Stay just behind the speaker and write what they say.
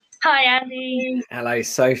Hi, Andy. Hello,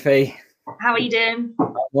 Sophie. How are you doing?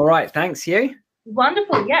 All right, thanks. You?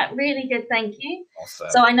 Wonderful. Yeah, really good. Thank you. So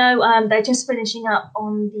Awesome. I know they're just finishing up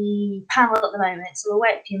on the panel at the moment, so we'll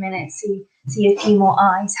wait a few minutes, see a few more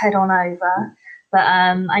eyes head on over. But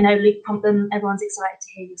I know Luke Prompton, everyone's excited to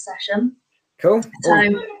hear your session. Cool.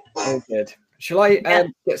 So All good. Shall I yeah,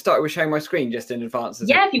 get started with showing my screen just in advance as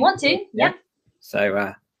we? yeah, if you want to, Yeah. yeah,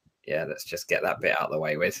 So yeah, let's just get that bit out of the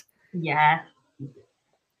way with. yeah,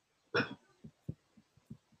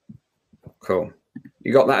 Cool.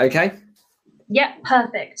 You got that okay? yeah,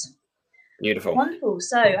 perfect. Beautiful. Wonderful.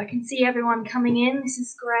 So I can see everyone coming in. This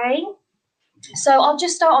is great. So I'll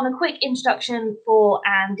just start on a quick introduction for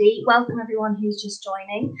Andy. Welcome everyone who's just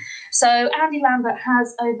joining. So Andy Lambert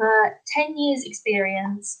has over 10 years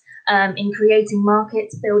experience in creating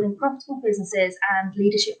markets, building profitable businesses and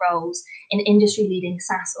leadership roles in industry-leading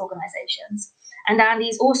SaaS organizations. And Andy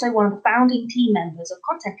is also one of the founding team members of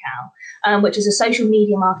Content Cow, which is a social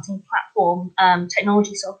media marketing platform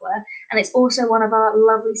technology software. And it's also one of our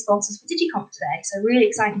lovely sponsors for DigiConf today. So really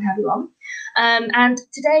exciting to have you on. And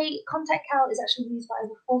today, Content Cal is actually used by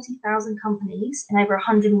over 40,000 companies in over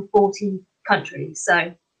 140 countries.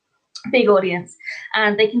 So, big audience.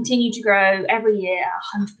 And they continue to grow every year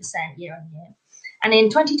at 100% year on year. And in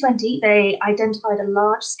 2020, they identified a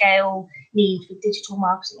large scale need for digital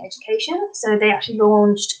marketing education. So, they actually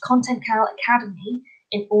launched Content Cal Academy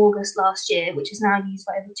in August last year, which is now used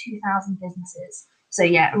by over 2,000 businesses. So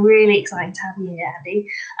yeah, really exciting to have you here,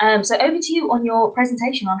 Andy. So over to you on your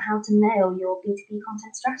presentation on how to nail your B2B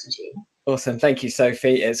content strategy. Awesome. Thank you,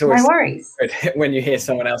 Sophie. It's No always worries. good when you hear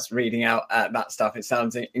someone else reading out that stuff. It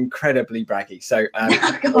sounds incredibly braggy. So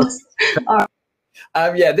Of course. All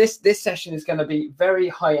right. yeah, this session is going to be very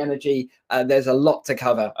high energy. There's a lot to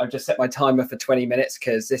cover. I've just set my timer for 20 minutes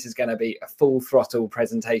because this is going to be a full throttle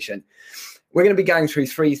presentation. We're going to be going through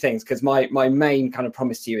three things because my main kind of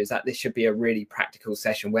promise to you is that this should be a really practical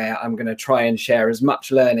session where I'm going to try and share as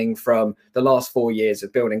much learning from the last 4 years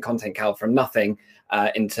of building Content Cal from nothing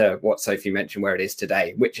into what Sophie mentioned, where it is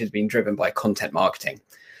today, which has been driven by content marketing.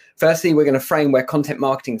 Firstly, we're going to frame where content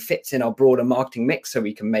marketing fits in our broader marketing mix so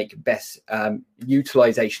we can make best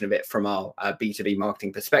utilization of it from our B2B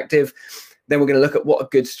marketing perspective. Then we're going to look at what a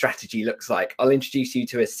good strategy looks like. I'll introduce you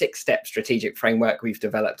to a 6-step strategic framework we've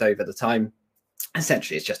developed over the time.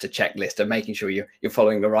 Essentially, it's just a checklist of making sure you're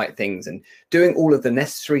following the right things and doing all of the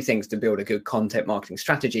necessary things to build a good content marketing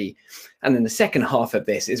strategy. And then the second half of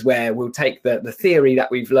this is where we'll take the theory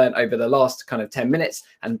that we've learned over the last kind of 10 minutes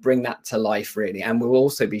and bring that to life, really. And we'll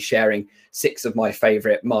also be sharing 6 of my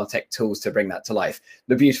favorite MarTech tools to bring that to life.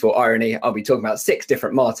 The beautiful irony, I'll be talking about 6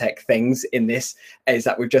 different MarTech things in this, is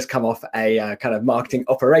that we've just come off a kind of marketing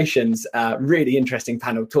operations, really interesting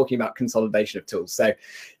panel talking about consolidation of tools. So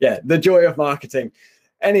yeah, the joy of marketing.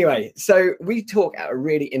 Anyway, so we talk at a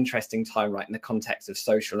really interesting time, right, in the context of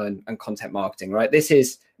social and content marketing, right? This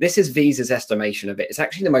is Visa's estimation of it. It's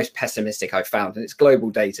actually the most pessimistic I've found, and it's global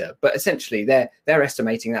data. But essentially, they're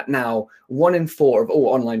estimating that now 1 in 4 of all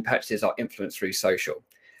online purchases are influenced through social.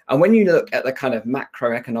 And when you look at the kind of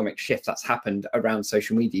macroeconomic shift that's happened around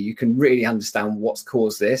social media, you can really understand what's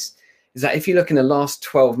caused this. Is that if you look in the last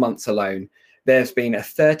 12 months alone, there's been a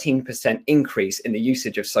 13% increase in the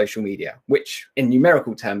usage of social media, which in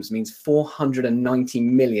numerical terms means 490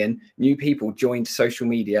 million new people joined social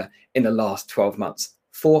media in the last 12 months.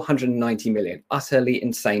 490 million, utterly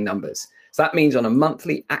insane numbers. So that means on a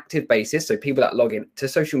monthly active basis, so people that log in to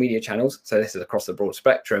social media channels, so this is across the broad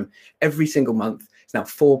spectrum, every single month, it's now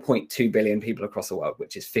 4.2 billion people across the world,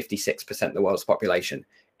 which is 56% of the world's population.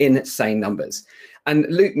 Insane numbers. And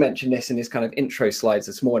Luke mentioned this in his kind of intro slides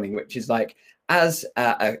this morning, which is like, as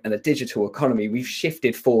a digital economy, we've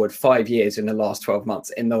shifted forward 5 years in the last 12 months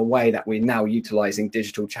in the way that we're now utilizing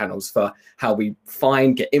digital channels for how we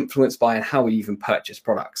find, get influenced by, and how we even purchase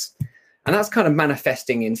products. And that's kind of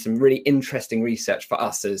manifesting in some really interesting research for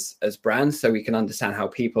us as brands, so we can understand how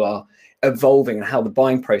people are evolving and how the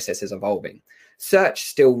buying process is evolving. Search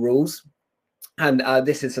still rules. And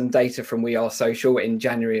this is some data from We Are Social in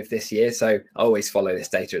January of this year. So I always follow this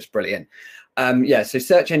data. It's brilliant. Yeah, so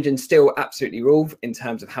search engines still absolutely rule in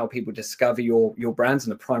terms of how people discover your brands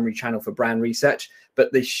and the primary channel for brand research.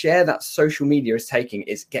 But the share that social media is taking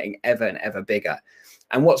is getting ever and ever bigger.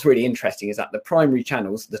 And what's really interesting is that the primary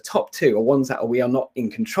channels, the top 2, are ones that we are not in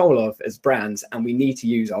control of as brands, and we need to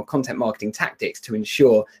use our content marketing tactics to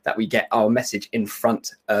ensure that we get our message in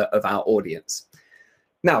front of our audience.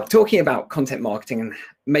 Now, talking about content marketing and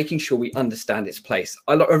making sure we understand its place,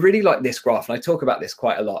 I really like this graph, and I talk about this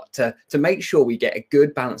quite a lot, to make sure we get a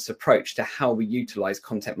good balanced approach to how we utilize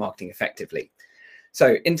content marketing effectively.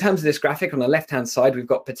 So in terms of this graphic, on the left-hand side, we've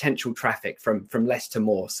got potential traffic from less to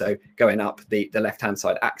more, so going up the left-hand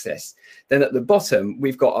side axis. Then at the bottom,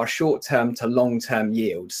 we've got our short-term to long-term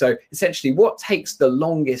yield. So essentially what takes the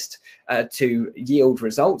longest to yield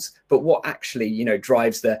results, but what actually, you know,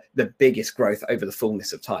 drives the biggest growth over the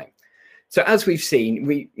fullness of time. So as we've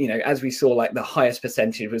seen, as we saw, like the highest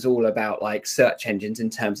percentage was all about like search engines in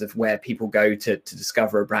terms of where people go to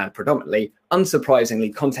discover a brand predominantly.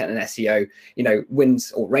 Unsurprisingly, content and SEO, you know,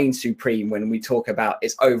 wins or reigns supreme when we talk about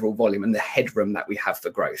its overall volume and the headroom that we have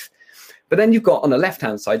for growth. But then you've got on the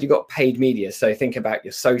left-hand side, you've got paid media. So think about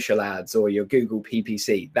your social ads or your Google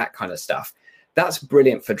PPC, that kind of stuff. That's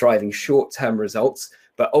brilliant for driving short-term results,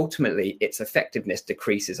 but ultimately its effectiveness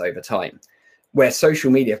decreases over time. Where social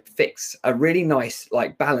media fits a really nice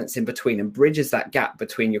like balance in between and bridges that gap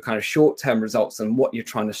between your kind of short-term results and what you're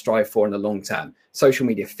trying to strive for in the long term. Social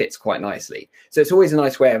media fits quite nicely. So it's always a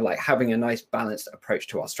nice way of like having a nice balanced approach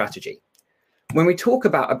to our strategy. When we talk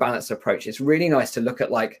about a balanced approach, it's really nice to look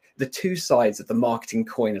at like the two sides of the marketing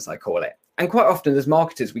coin, as I call it. And quite often as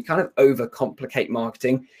marketers, we kind of overcomplicate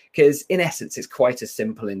marketing because in essence, it's quite a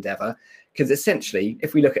simple endeavor. Because essentially,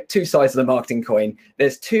 if we look at two sides of the marketing coin,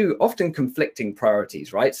 there's two often conflicting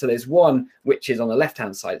priorities, right? So there's one, which is on the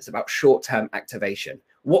left-hand side, it's about short-term activation.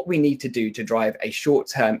 What we need to do to drive a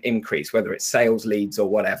short-term increase, whether it's sales leads or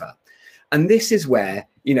whatever. And this is where,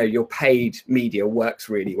 you know, your paid media works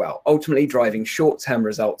really well, ultimately driving short-term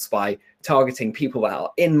results by targeting people that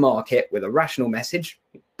are in market with a rational message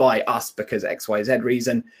by us because XYZ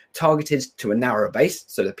reason, targeted to a narrower base,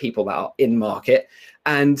 so the people that are in market,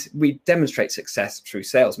 and we demonstrate success through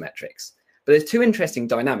sales metrics. But there's two interesting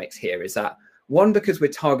dynamics here is that one, because we're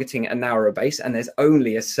targeting a narrower base and there's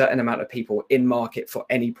only a certain amount of people in market for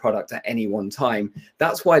any product at any one time.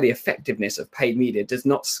 That's why the effectiveness of paid media does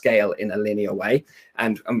not scale in a linear way.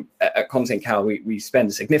 And at Content Cal, we spend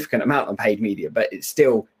a significant amount on paid media, but it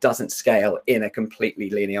still doesn't scale in a completely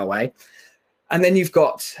linear way. And then you've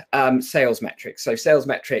got sales metrics. So sales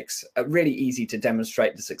metrics are really easy to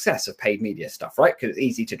demonstrate the success of paid media stuff, right? Because it's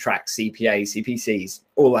easy to track CPA, CPCs,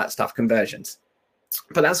 all that stuff, conversions.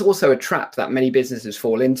 But that's also a trap that many businesses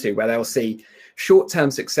fall into where they'll see short-term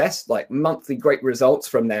success, like monthly great results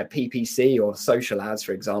from their PPC or social ads,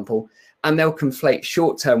 for example, and they'll conflate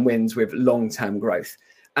short-term wins with long-term growth.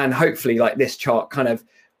 And hopefully like this chart kind of,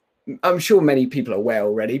 I'm sure many people are aware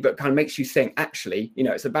already, but kind of makes you think, actually, you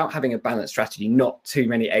know, it's about having a balanced strategy, not too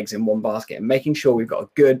many eggs in one basket, and making sure we've got a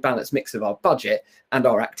good balanced mix of our budget and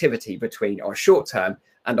our activity between our short-term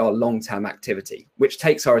and our long-term activity, which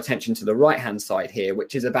takes our attention to the right-hand side here,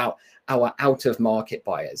 which is about our out-of-market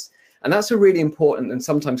buyers. And that's a really important and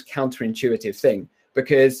sometimes counterintuitive thing,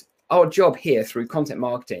 because our job here through content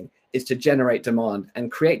marketing is to generate demand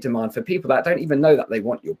and create demand for people that don't even know that they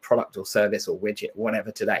want your product or service or widget,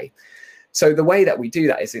 whatever today. So the way that we do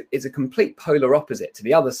that is a complete polar opposite to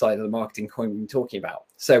the other side of the marketing coin we've been talking about.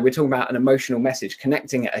 So we're talking about an emotional message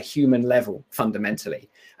connecting at a human level fundamentally,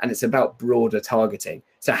 and it's about broader targeting.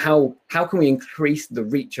 So how can we increase the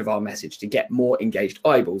reach of our message to get more engaged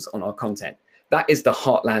eyeballs on our content? That is the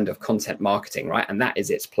heartland of content marketing, right? And that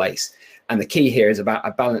is its place. And the key here is about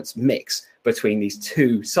a balanced mix between these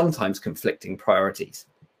two sometimes conflicting priorities.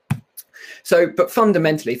 So, but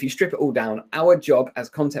fundamentally, if you strip it all down, our job as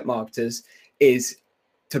content marketers is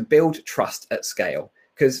to build trust at scale.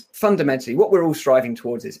 Because fundamentally, what we're all striving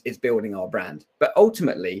towards is building our brand. But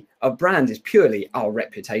ultimately, our brand is purely our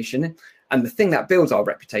reputation. And the thing that builds our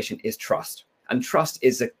reputation is trust. And trust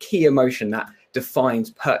is a key emotion that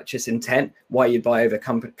defines purchase intent. Why you buy over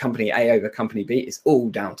company A over company B is all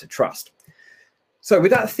down to trust. So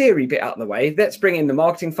with that theory bit out of the way, let's bring in the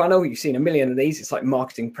marketing funnel. You've seen a million of these. It's like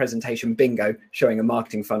marketing presentation bingo, showing a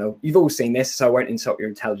marketing funnel. You've all seen this, so I won't insult your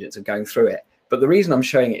intelligence of going through it. But the reason I'm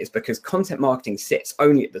showing it is because content marketing sits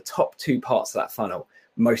only at the top two parts of that funnel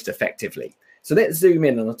most effectively. So let's zoom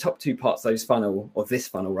in on the top two parts of those funnel, or this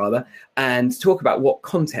funnel rather, and talk about what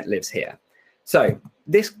content lives here. So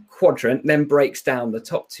this quadrant then breaks down the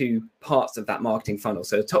top two parts of that marketing funnel.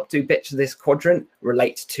 So the top two bits of this quadrant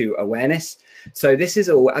relate to awareness. So this is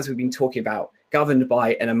all, as we've been talking about, governed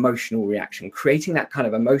by an emotional reaction, creating that kind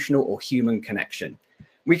of emotional or human connection.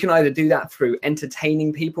 We can either do that through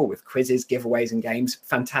entertaining people with quizzes, giveaways, and games,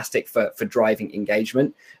 fantastic for driving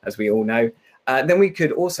engagement, as we all know. Then we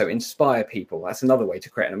could also inspire people. That's another way to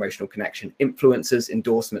create an emotional connection. Influencers,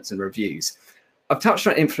 endorsements, and reviews. I've touched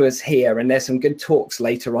on influence here, and there's some good talks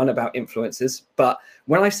later on about influencers. But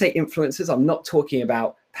when I say influencers, I'm not talking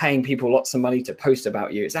about paying people lots of money to post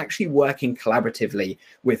about you. It's actually working collaboratively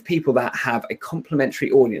with people that have a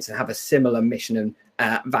complementary audience and have a similar mission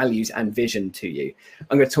values and vision to you.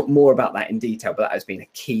 I'm going to talk more about that in detail, but that has been a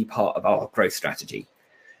key part of our growth strategy.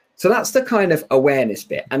 So that's the kind of awareness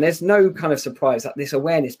bit. And there's no kind of surprise that this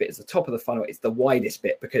awareness bit is the top of the funnel. It's the widest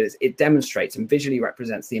bit because it demonstrates and visually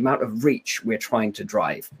represents the amount of reach we're trying to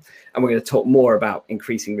drive. And we're going to talk more about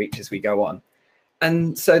increasing reach as we go on.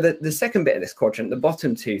 And so the second bit of this quadrant, the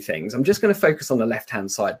bottom two things, I'm just going to focus on the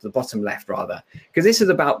left-hand side, the bottom left rather, because this is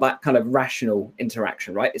about that kind of rational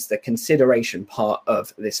interaction, right? It's the consideration part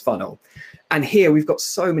of this funnel. And here we've got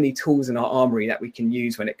so many tools in our armory that we can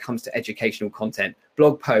use when it comes to educational content,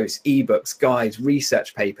 blog posts, ebooks, guides,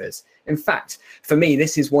 research papers. In fact, for me,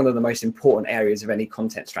 this is one of the most important areas of any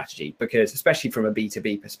content strategy, because especially from a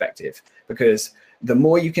B2B perspective, because the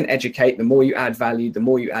more you can educate, the more you add value, the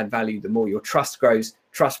more your trust grows.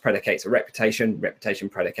 Trust predicates a reputation, reputation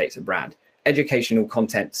predicates a brand. Educational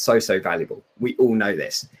content, so valuable. We all know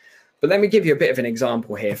this. But let me give you a bit of an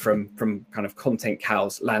example here from kind of Content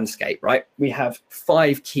Cal's landscape, right? We have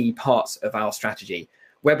 5 key parts of our strategy: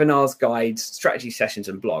 webinars, guides, strategy sessions,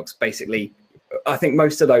 and blogs. Basically, I think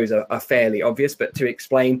most of those are fairly obvious, but to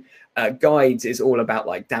explain, guides is all about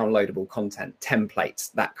like downloadable content,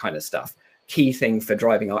 templates, that kind of stuff. Key thing for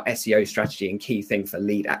driving our SEO strategy and key thing for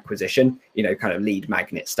lead acquisition, kind of lead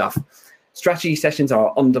magnet stuff. Strategy sessions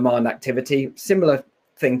are on-demand activity, similar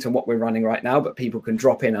thing to what we're running right now, but people can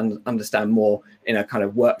drop in and understand more in a kind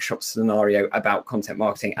of workshop scenario about content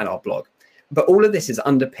marketing and our blog. But all of this is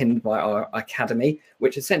underpinned by our academy,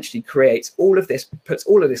 which essentially creates all of this, puts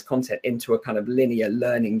all of this content into a kind of linear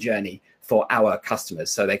learning journey for our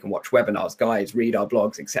customers, so they can watch webinars, guides, read our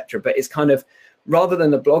blogs, etc. But it's kind of, rather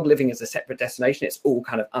than the blog living as a separate destination, it's all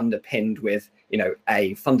kind of underpinned with,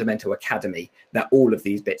 a fundamental academy that all of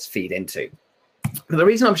these bits feed into. But the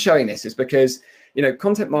reason I'm showing this is because,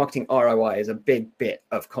 content marketing ROI is a big bit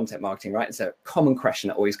of content marketing, right? It's a common question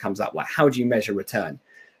that always comes up, like, how do you measure return?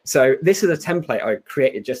 So this is a template I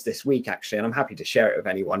created just this week, actually, and I'm happy to share it with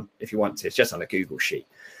anyone if you want to. It's just on a Google Sheet.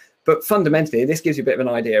 But fundamentally, this gives you a bit of an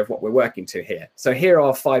idea of what we're working to here. So here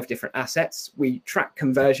are 5 different assets. We track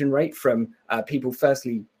conversion rate from people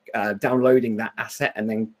firstly downloading that asset and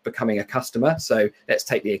then becoming a customer. So let's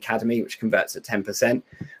take the academy, which converts at 10%.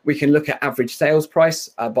 We can look at average sales price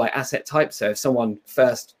by asset type. So if someone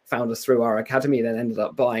first found us through our academy, then ended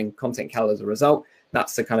up buying Content Cal as a result,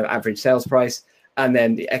 that's the kind of average sales price. And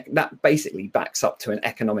then that basically backs up to an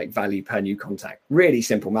economic value per new contact. Really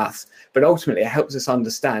simple maths, but ultimately it helps us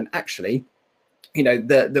understand, actually,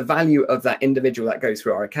 the value of that individual that goes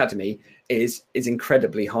through our academy is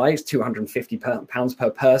incredibly high. It's £250 per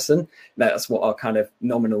person. That's what our kind of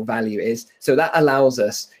nominal value is. So that allows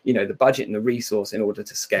us, the budget and the resource in order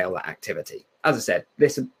to scale that activity. As I said,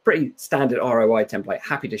 this is a pretty standard ROI template.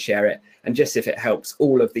 Happy to share it. And just if it helps,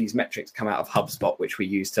 all of these metrics come out of HubSpot, which we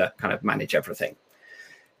use to kind of manage everything.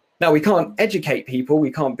 Now, we can't educate people.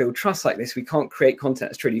 We can't build trust like this. We can't create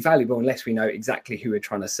content that's truly valuable unless we know exactly who we're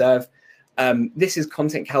trying to serve. This is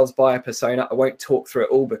Content Cal's buyer persona. I won't talk through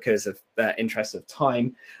it all because of the interest of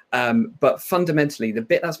time. But fundamentally, the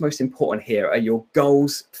bit that's most important here are your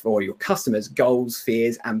goals for your customers, goals,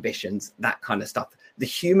 fears, ambitions, that kind of stuff. The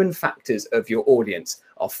human factors of your audience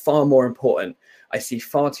are far more important. I see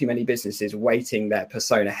far too many businesses weighting their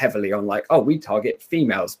persona heavily on like, we target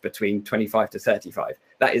females between 25 to 35.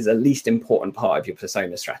 That is the least important part of your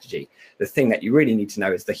persona strategy. The thing that you really need to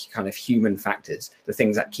know is the kind of human factors, the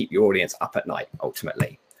things that keep your audience up at night,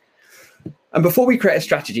 ultimately. And before we create a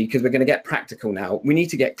strategy, because we're going to get practical now, we need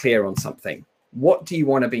to get clear on something. What do you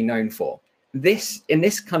want to be known for? In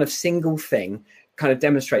this kind of single thing kind of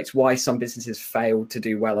demonstrates why some businesses fail to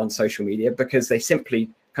do well on social media, because they simply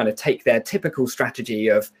kind of take their typical strategy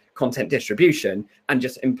of content distribution and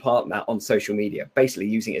just implant that on social media, basically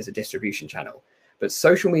using it as a distribution channel. But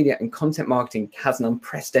social media and content marketing has an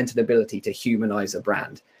unprecedented ability to humanize a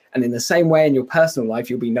brand. And in the same way, in your personal life,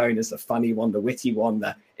 you'll be known as the funny one, the witty one,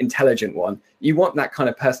 the intelligent one. You want that kind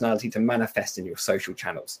of personality to manifest in your social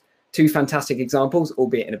channels. 2 fantastic examples,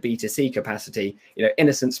 albeit in a B2C capacity.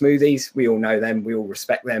 Innocent Smoothies, we all know them, we all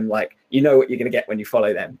respect them. Like, you know what you're going to get when you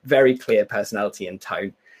follow them. Very clear personality and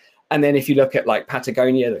tone. And then if you look at like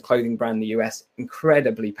Patagonia, the clothing brand in the US,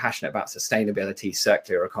 incredibly passionate about sustainability,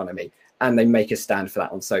 circular economy, and they make a stand for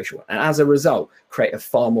that on social. And as a result, create a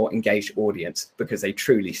far more engaged audience because they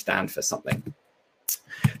truly stand for something.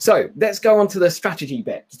 So let's go on to the strategy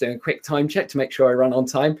bit. Just doing a quick time check to make sure I run on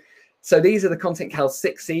time. So these are the Content Cal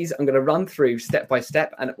 6 C's. I'm going to run through step by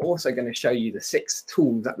step, and I'm also going to show you the 6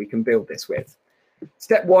 tools that we can build this with.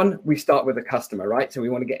 Step 1, we start with the customer, right? So we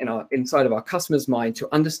want to get inside of our customer's mind to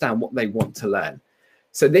understand what they want to learn.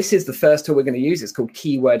 So this is the first tool we're going to use. It's called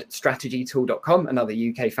keywordstrategytool.com, another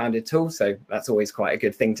UK founded tool. So that's always quite a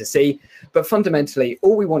good thing to see. But fundamentally,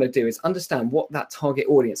 all we want to do is understand what that target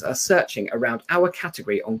audience are searching around our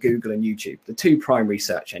category on Google and YouTube, the two primary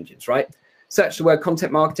search engines, right? Search the word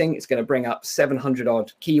content marketing. It's going to bring up 700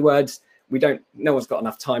 odd keywords. No one's got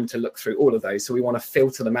enough time to look through all of those. So we want to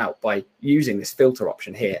filter them out by using this filter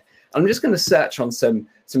option here. I'm just going to search on some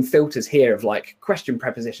filters here of like question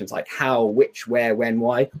prepositions like how, which, where, when,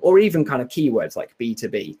 why, or even kind of keywords like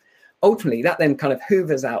B2B. Ultimately, that then kind of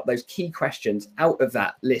hoovers out those key questions out of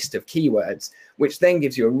that list of keywords, which then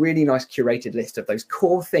gives you a really nice curated list of those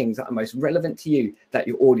core things that are most relevant to you that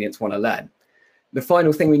your audience want to learn. The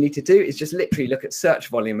final thing we need to do is just literally look at search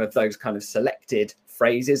volume of those kind of selected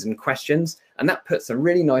phrases and questions. And that puts a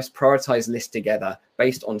really nice prioritized list together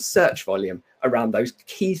based on search volume around those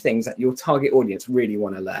key things that your target audience really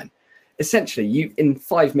want to learn. Essentially, in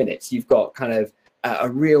 5 minutes, you've got kind of a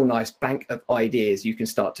real nice bank of ideas you can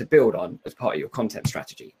start to build on as part of your content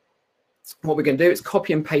strategy. What we're going to do is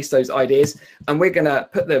copy and paste those ideas, and we're going to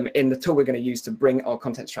put them in the tool we're going to use to bring our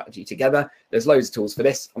content strategy together. There's loads of tools for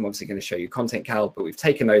this. I'm obviously going to show you Content Cal, but we've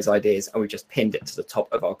taken those ideas and we've just pinned it to the top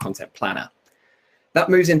of our content planner. That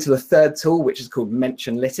moves into the third tool, which is called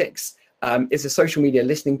Mentionlytics. It's a social media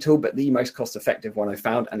listening tool, but the most cost-effective one I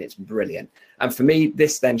found, and it's brilliant. And for me,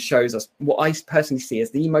 this then shows us what I personally see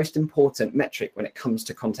as the most important metric when it comes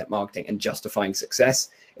to content marketing and justifying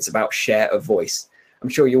success. It's about share of voice. I'm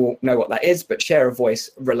sure you all know what that is, but share of voice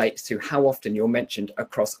relates to how often you're mentioned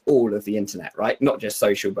across all of the internet, right? Not just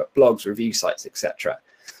social, but blogs, review sites, etc.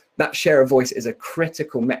 That share of voice is a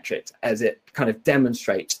critical metric as it kind of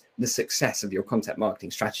demonstrates the success of your content marketing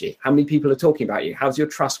strategy. How many people are talking about you? How's your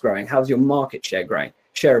trust growing? How's your market share growing?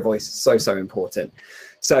 Share of voice is so important.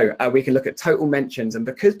 So we can look at total mentions, and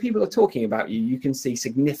because people are talking about you, you can see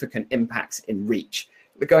significant impacts in reach.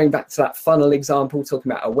 But going back to that funnel example,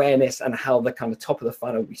 talking about awareness and how the kind of top of the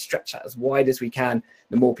funnel, we stretch that as wide as we can.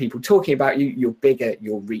 The more people talking about you, your bigger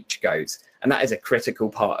your reach goes. And that is a critical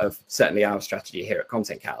part of certainly our strategy here at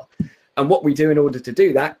Content Cal. And what we do in order to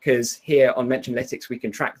do that, because here on Mentionlytics, we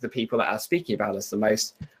can track the people that are speaking about us the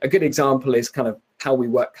most. A good example is kind of how we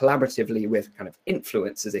work collaboratively with kind of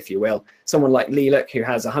influencers, if you will. Someone like Lilac, who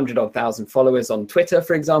has 100,000 followers on Twitter,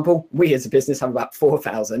 for example. We as a business have about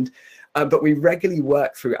 4,000. But we regularly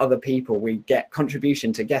work through other people. We get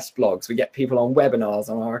contribution to guest blogs. We get people on webinars,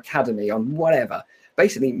 on our academy, on whatever.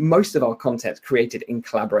 Basically, most of our content is created in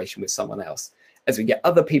collaboration with someone else. As we get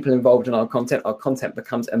other people involved in our content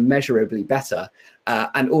becomes immeasurably better.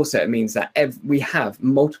 And also it means that we have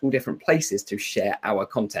multiple different places to share our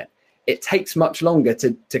content. It takes much longer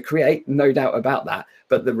to create, no doubt about that,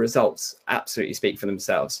 but the results absolutely speak for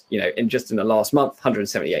themselves. You know, in the last month,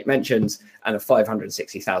 178 mentions and a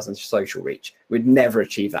 560,000 social reach. We'd never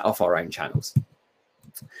achieve that off our own channels.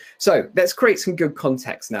 So let's create some good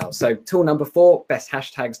context now. So tool number 4,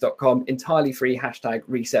 besthashtags.com, entirely free hashtag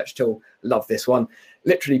research tool. Love this one.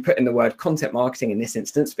 Literally put in the word content marketing in this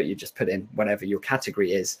instance, but you just put in whatever your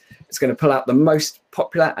category is. It's going to pull out the most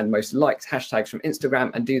popular and most liked hashtags from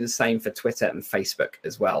Instagram and do the same for Twitter and Facebook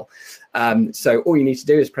as well. So all you need to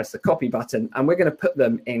do is press the copy button, and we're going to put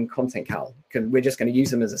them in Content Cal because we're just going to use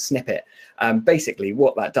them as a snippet. Basically,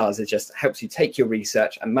 what that does is just helps you take your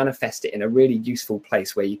research and manifest it in a really useful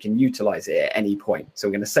place where you can utilize it at any point. So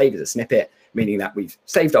we're going to save as a snippet, meaning that we've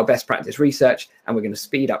saved our best practice research, and we're going to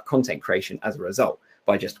speed up content creation as a result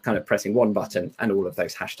by just kind of pressing one button and all of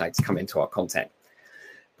those hashtags come into our content.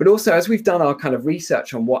 But also, as we've done our kind of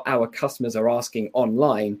research on what our customers are asking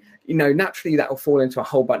online, you know, naturally that will fall into a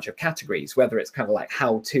whole bunch of categories, whether it's kind of like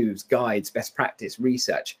how-tos, guides, best practice,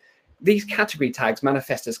 research. These category tags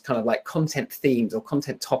manifest as kind of like content themes or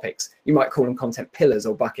content topics. You might call them content pillars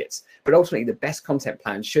or buckets, but ultimately the best content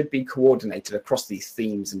plan should be coordinated across these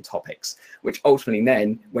themes and topics, which ultimately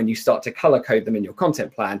then, when you start to color code them in your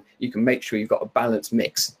content plan, you can make sure you've got a balanced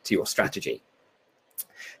mix to your strategy.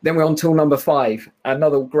 Then we're on tool number 5,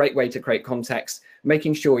 another great way to create context,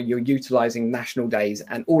 making sure you're utilizing national days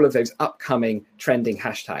and all of those upcoming trending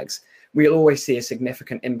hashtags. We'll always see a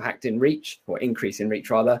significant impact in reach, or increase in reach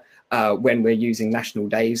rather, when we're using national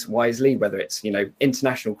days wisely, whether it's, you know,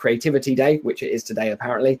 International Creativity Day, which it is today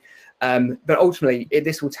apparently. But ultimately,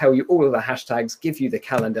 this will tell you all of the hashtags, give you the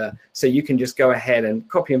calendar, so you can just go ahead and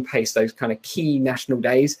copy and paste those kind of key national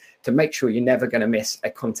days to make sure you're never going to miss a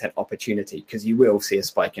content opportunity, because you will see a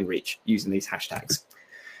spike in reach using these hashtags.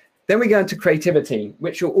 Then we go into creativity,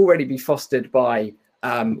 which will already be fostered by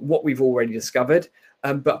what we've already discovered.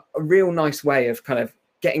 But a real nice way of kind of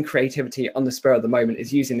getting creativity on the spur of the moment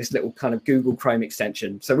is using this little kind of Google Chrome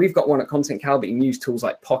extension. So we've got one at Content Cal, but you can use tools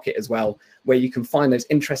like Pocket as well, where you can find those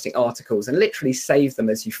interesting articles and literally save them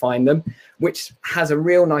as you find them, which has a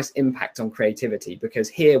real nice impact on creativity, because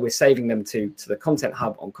here we're saving them to the Content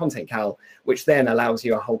Hub on Content Cal, which then allows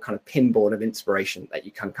you a whole kind of pinboard of inspiration that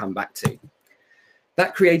you can come back to.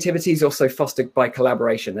 That creativity is also fostered by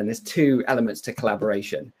collaboration, and there's two elements to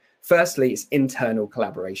collaboration. Firstly, it's internal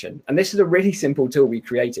collaboration. And this is a really simple tool we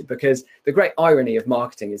created, because the great irony of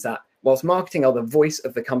marketing is that whilst marketing are the voice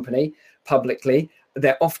of the company publicly,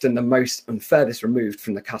 they're often the most and furthest removed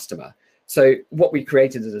from the customer. So what we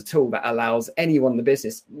created is a tool that allows anyone in the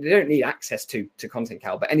business, they don't need access to Content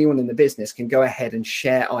Cal, but anyone in the business can go ahead and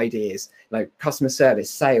share ideas, like customer service,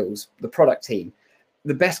 sales, the product team.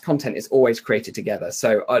 The best content is always created together.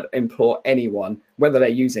 So I'd implore anyone, whether they're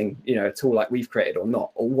using, a tool like we've created or not,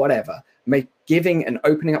 or whatever, giving and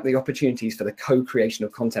opening up the opportunities for the co-creation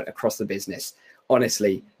of content across the business.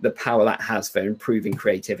 Honestly, the power that has for improving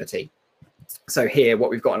creativity. So here, what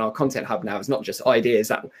we've got in our Content Hub now is not just ideas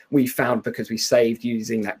that we found because we saved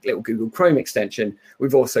using that little Google Chrome extension.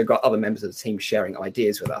 We've also got other members of the team sharing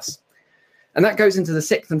ideas with us. And that goes into the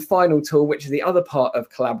sixth and final tool, which is the other part of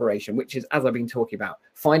collaboration, which is, as I've been talking about,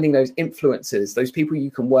 finding those influencers, those people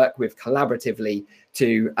you can work with collaboratively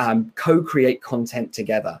to co-create content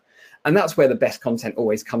together. And that's where the best content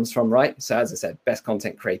always comes from, right? So as I said, best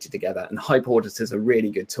content created together, and Hype Audit is a really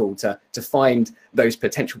good tool to find those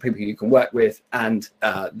potential people you can work with and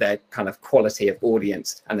their kind of quality of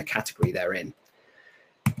audience and the category they're in.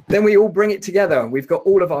 Then we all bring it together. We've got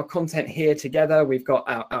all of our content here together. We've got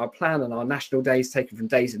our plan and our national days taken from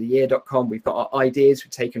daysoftheyear.com. We've got our ideas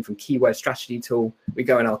we've taken from Keyword Strategy Tool. We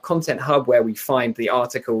go in our Content Hub, where we find the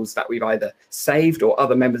articles that we've either saved or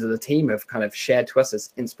other members of the team have kind of shared to us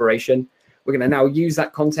as inspiration. We're going to now use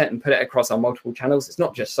that content and put it across our multiple channels. It's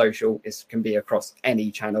not just social, it can be across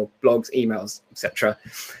any channel, blogs, emails, etc.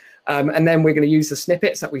 And then we're going to use the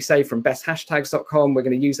snippets that we save from besthashtags.com. We're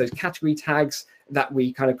going to use those category tags that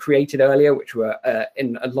we kind of created earlier, which were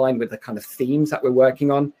in line with the kind of themes that we're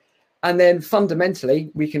working on. And then fundamentally,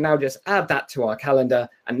 we can now just add that to our calendar.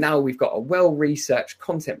 And now we've got a well-researched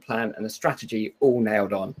content plan and a strategy all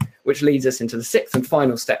nailed on, which leads us into the sixth and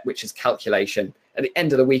final step, which is calculation. At the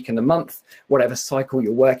end of the week and the month, whatever cycle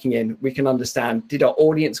you're working in, we can understand, did our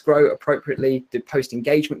audience grow appropriately? Did post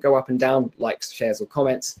engagement go up and down, likes, shares, or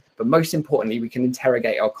comments? But most importantly, we can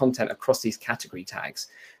interrogate our content across these category tags.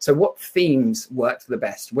 So what themes worked the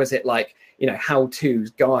best? Was it like, how-tos,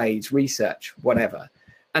 guides, research, whatever?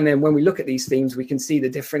 And then when we look at these themes, we can see the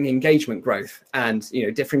differing engagement growth and,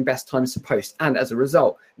 differing best times to post. And as a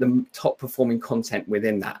result, the top performing content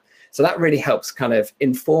within that. So that really helps kind of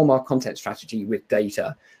inform our content strategy with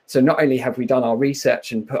data. So not only have we done our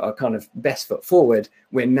research and put our kind of best foot forward,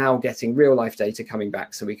 we're now getting real life data coming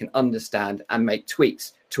back so we can understand and make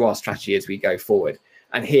tweaks to our strategy as we go forward.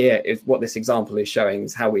 And here is what this example is showing,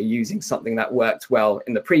 is how we're using something that worked well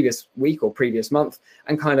in the previous week or previous month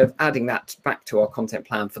and kind of adding that back to our content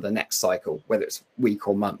plan for the next cycle, whether it's week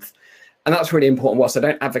or month. And that's really important. Whilst I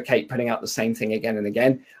don't advocate putting out the same thing again and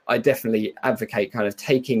again, I definitely advocate kind of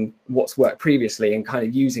taking what's worked previously and kind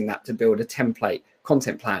of using that to build a template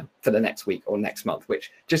content plan for the next week or next month,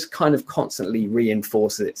 which just kind of constantly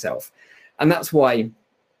reinforces itself. And that's why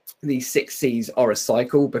these 6 C's are a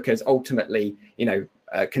cycle, because ultimately,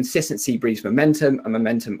 consistency breeds momentum, and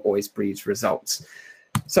momentum always breeds results.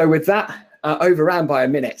 So with that, overran by a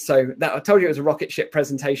minute. So that I told you it was a rocket ship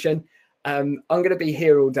presentation. I'm going to be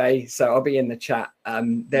here all day, so I'll be in the chat.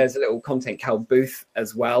 There's a little Content Cal booth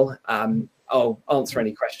as well. I'll answer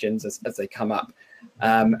any questions as they come up.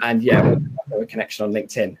 And yeah, we'll have a connection on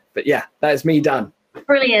LinkedIn. But yeah, that is me done.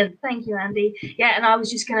 Brilliant. Thank you, Andy. Yeah, and I was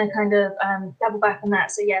just going to kind of double back on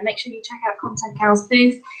that. So yeah, make sure you check out Content Cal's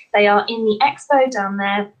booth. They are in the expo down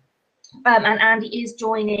there. And Andy is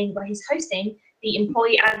joining, well, he's hosting the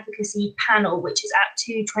employee advocacy panel, which is at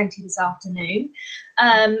 2:20 this afternoon.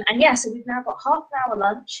 And yeah, so we've now got half an hour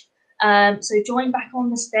lunch. So join back on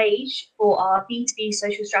the stage for our B2B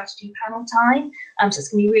social strategy panel time. So it's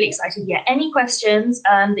going to be really exciting. Yeah, any questions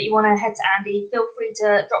that you want to head to Andy, feel free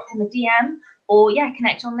to drop him a DM or yeah,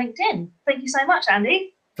 connect on LinkedIn. Thank you so much,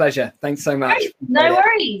 Andy. Pleasure. Thanks so much. Great. No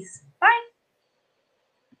worries.